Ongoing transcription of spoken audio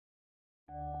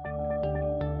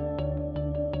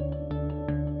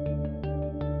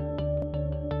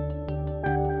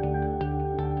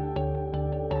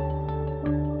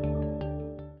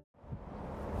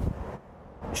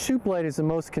Shoot blight is the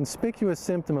most conspicuous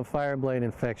symptom of fire blight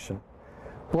infection.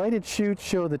 Blighted shoots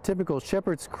show the typical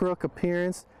shepherd's crook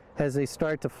appearance as they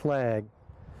start to flag.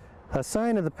 A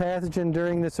sign of the pathogen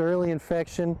during this early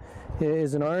infection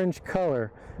is an orange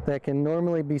color that can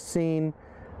normally be seen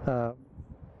very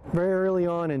early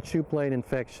on in shoot blight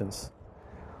infections.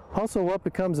 Also, what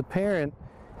becomes apparent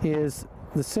is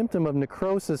the symptom of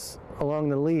necrosis along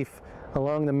the leaf,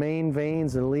 along the main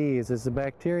veins and leaves, as the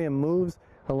bacterium moves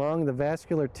along the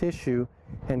vascular tissue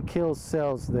and kills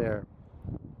cells there.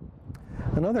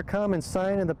 Another common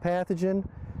sign of the pathogen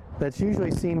that's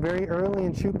usually seen very early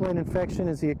in shoot blight infection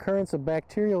is the occurrence of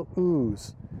bacterial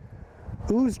ooze.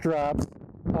 Ooze drops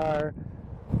are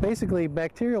basically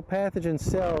bacterial pathogen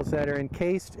cells that are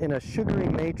encased in a sugary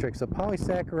matrix, a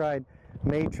polysaccharide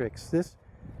matrix. This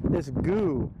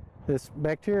goo, this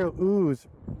bacterial ooze,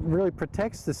 really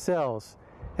protects the cells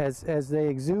as they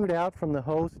exude out from the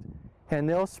host, and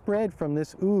they'll spread from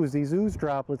this ooze. These ooze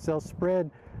droplets, they'll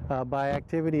spread by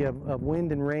activity of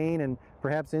wind and rain and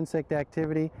perhaps insect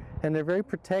activity, and they're very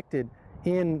protected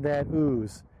in that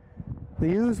ooze.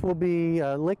 The ooze will be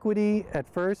liquidy at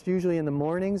first, usually in the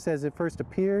mornings as it first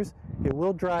appears. It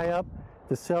will dry up,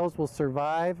 the cells will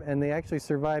survive, and they actually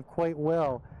survive quite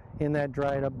well in that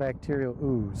dried up bacterial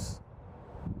ooze.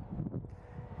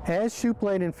 As shoot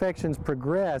blight infections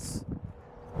progress,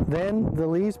 then the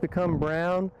leaves become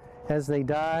brown as they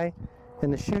die,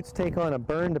 and the shoots take on a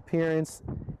burned appearance,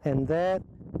 and that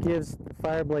gives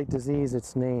fire blight disease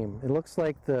its name. It looks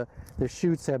like the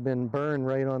shoots have been burned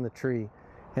right on the tree,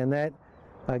 and that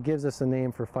gives us a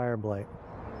name for fire blight.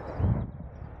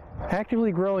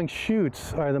 Actively growing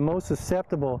shoots are the most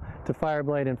susceptible to fire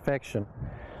blight infection.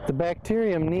 The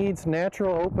bacterium needs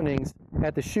natural openings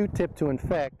at the shoot tip to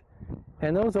infect,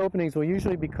 and those openings will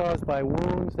usually be caused by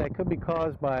wounds that could be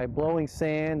caused by blowing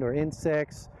sand or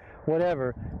insects,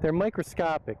 whatever. They're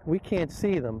microscopic. We can't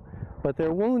see them, but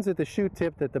they're wounds at the shoot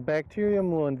tip that the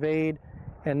bacterium will invade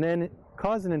and then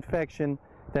cause an infection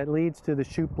that leads to the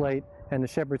shoot blight and the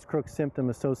shepherd's crook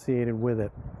symptom associated with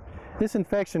it. This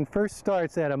infection first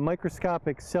starts at a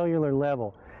microscopic cellular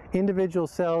level, individual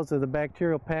cells of the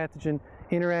bacterial pathogen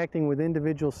interacting with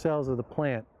individual cells of the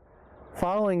plant.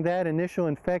 Following that initial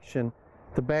infection,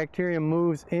 the bacterium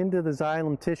moves into the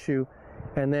xylem tissue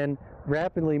and then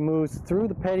rapidly moves through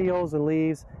the petioles and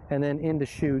leaves and then into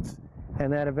shoots,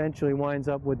 and that eventually winds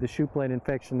up with the shoot blight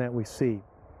infection that we see.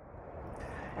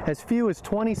 As few as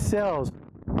 20 cells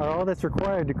are all that's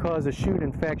required to cause a shoot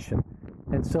infection,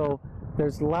 and so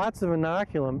there's lots of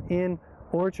inoculum in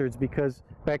orchards because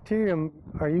bacterium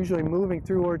are usually moving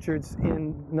through orchards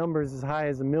in numbers as high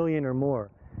as 1 million or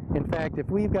more. In fact, if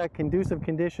we've got conducive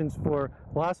conditions for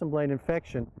blossom blight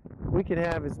infection, we could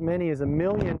have as many as 1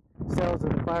 million cells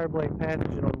of the fire blight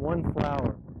pathogen on one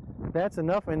flower. That's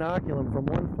enough inoculum from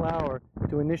one flower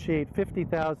to initiate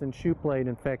 50,000 shoot blight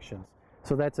infections.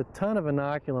 So that's a ton of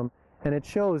inoculum, and it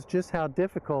shows just how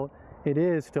difficult it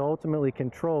is to ultimately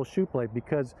control shoot blight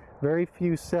because very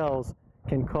few cells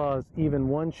can cause even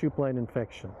one shoot blight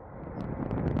infection.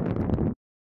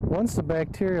 Once the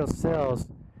bacterial cells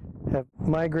have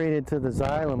migrated to the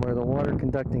xylem, or the water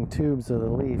conducting tubes of the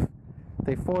leaf,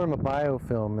 they form a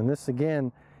biofilm, and this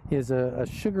again is a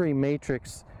sugary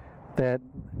matrix that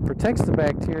protects the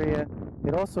bacteria.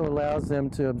 It also allows them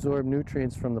to absorb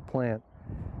nutrients from the plant.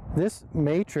 This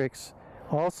matrix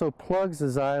also plugs the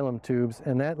xylem tubes,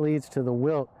 and that leads to the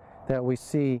wilt that we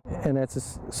see, and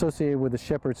that's associated with the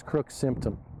shepherd's crook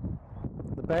symptom.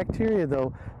 The bacteria,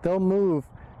 though, they'll move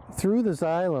through the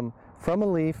xylem from a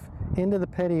leaf into the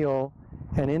petiole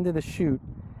and into the shoot,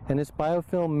 and this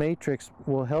biofilm matrix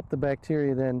will help the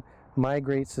bacteria then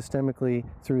migrate systemically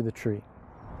through the tree.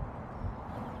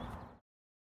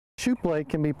 Shoot blight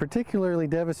can be particularly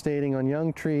devastating on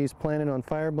young trees planted on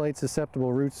fire blight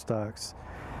susceptible rootstocks.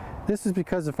 This is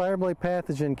because the fire blight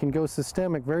pathogen can go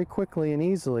systemic very quickly and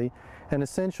easily and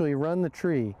essentially run the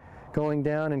tree, going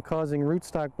down and causing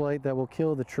rootstock blight that will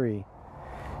kill the tree.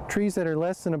 Trees that are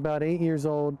less than about 8 years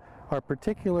old are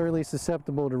particularly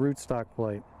susceptible to rootstock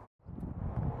blight.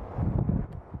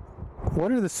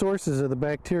 What are the sources of the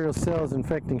bacterial cells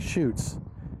infecting shoots?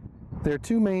 There are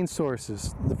two main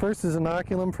sources. The first is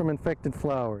inoculum from infected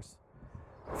flowers.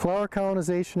 Flower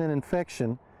colonization and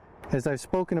infection, as I've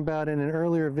spoken about in an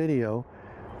earlier video,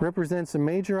 represents a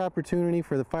major opportunity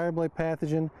for the fire blight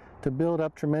pathogen to build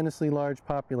up tremendously large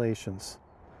populations.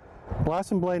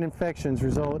 Blossom blight infections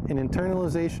result in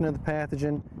internalization of the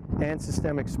pathogen and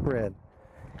systemic spread.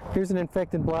 Here's an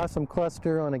infected blossom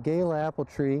cluster on a gala apple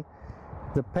tree.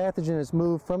 The pathogen has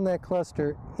moved from that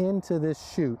cluster into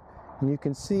this shoot, and you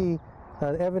can see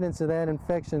evidence of that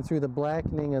infection through the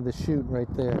blackening of the shoot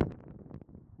right there.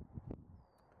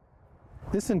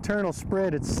 This internal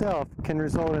spread itself can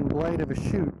result in blight of a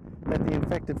shoot that the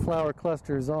infected flower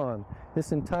cluster is on.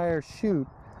 This entire shoot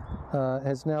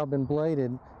has now been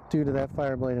blighted due to that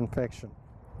fire blight infection.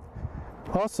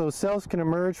 Also, cells can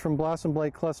emerge from blossom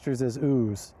blight clusters as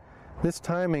ooze. This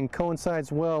timing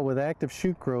coincides well with active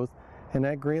shoot growth, and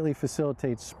that greatly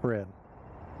facilitates spread.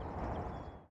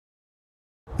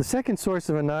 The second source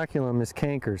of inoculum is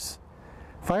cankers.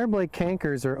 Fire blight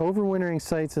cankers are overwintering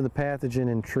sites of the pathogen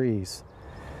in trees.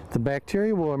 The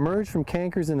bacteria will emerge from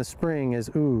cankers in the spring as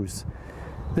ooze.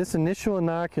 This initial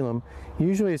inoculum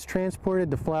usually is transported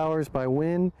to flowers by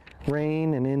wind,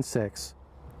 rain, and insects.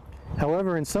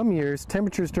 However, in some years,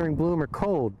 temperatures during bloom are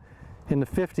cold, in the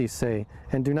 50s say,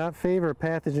 and do not favor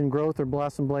pathogen growth or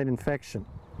blossom blight infection.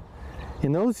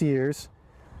 In those years,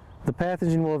 the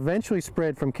pathogen will eventually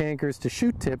spread from cankers to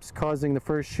shoot tips, causing the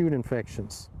first shoot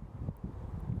infections.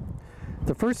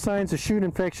 The first signs of shoot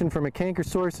infection from a canker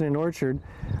source in an orchard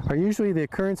are usually the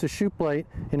occurrence of shoot blight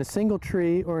in a single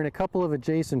tree or in a couple of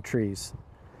adjacent trees.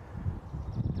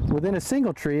 Within a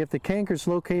single tree, if the canker is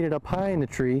located up high in the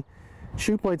tree,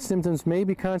 shoot blight symptoms may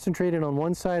be concentrated on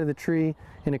one side of the tree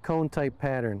in a cone-type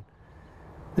pattern.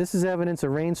 This is evidence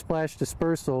of rain splash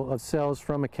dispersal of cells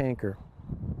from a canker.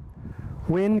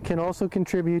 Wind can also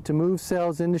contribute to move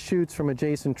cells into shoots from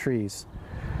adjacent trees.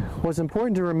 What's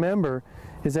important to remember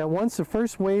is that once the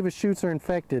first wave of shoots are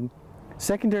infected,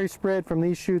 secondary spread from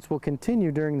these shoots will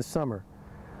continue during the summer.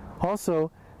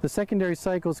 Also, the secondary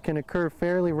cycles can occur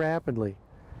fairly rapidly.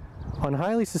 On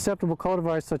highly susceptible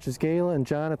cultivars such as Gala and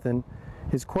Jonathan,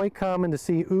 it's quite common to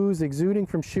see ooze exuding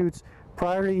from shoots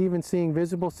prior to even seeing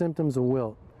visible symptoms of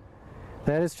wilt.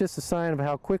 That is just a sign of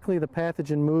how quickly the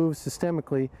pathogen moves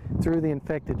systemically through the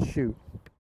infected shoot.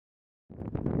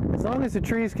 As long as the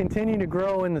trees continue to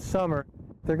grow in the summer,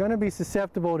 they're going to be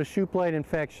susceptible to shoot blight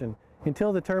infection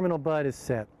until the terminal bud is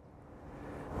set.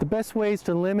 The best ways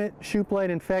to limit shoot blight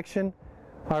infection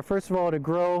are, first of all, to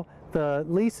grow the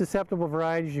least susceptible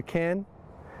varieties you can.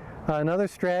 Another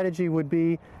strategy would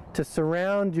be to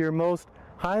surround your most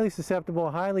highly susceptible,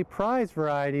 highly prized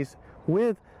varieties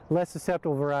with less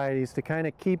susceptible varieties to kind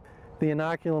of keep the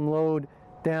inoculum load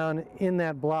down in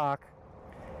that block.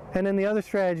 And then the other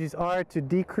strategies are to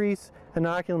decrease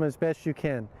inoculum as best you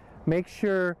can. Make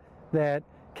sure that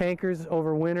cankers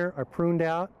over winter are pruned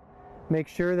out. Make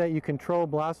sure that you control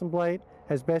blossom blight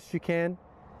as best you can,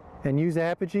 and use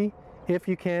Apogee if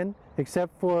you can,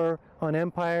 except for on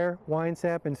Empire,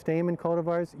 Winesap, and Stayman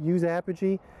cultivars. Use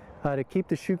Apogee to keep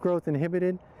the shoot growth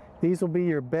inhibited. These will be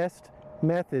your best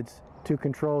methods to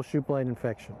control shoot blight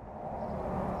infection.